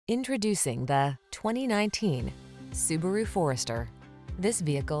Introducing the 2019 Subaru Forester. This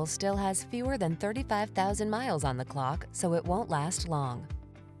vehicle still has fewer than 35,000 miles on the clock, so it won't last long.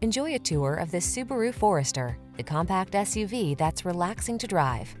 Enjoy a tour of this Subaru Forester, the compact SUV that's relaxing to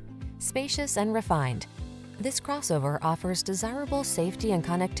drive. Spacious and refined, this crossover offers desirable safety and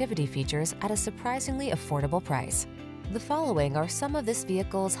connectivity features at a surprisingly affordable price. The following are some of this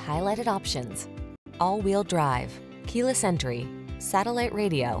vehicle's highlighted options: all-wheel drive, keyless entry, satellite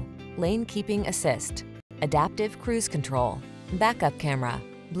radio, lane keeping assist, adaptive cruise control, backup camera,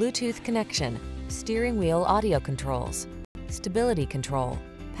 Bluetooth connection, steering wheel audio controls, stability control,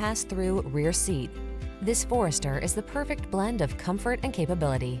 pass-through rear seat. This Forester is the perfect blend of comfort and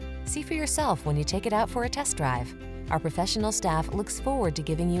capability. See for yourself when you take it out for a test drive. Our professional staff looks forward to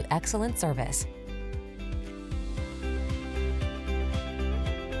giving you excellent service.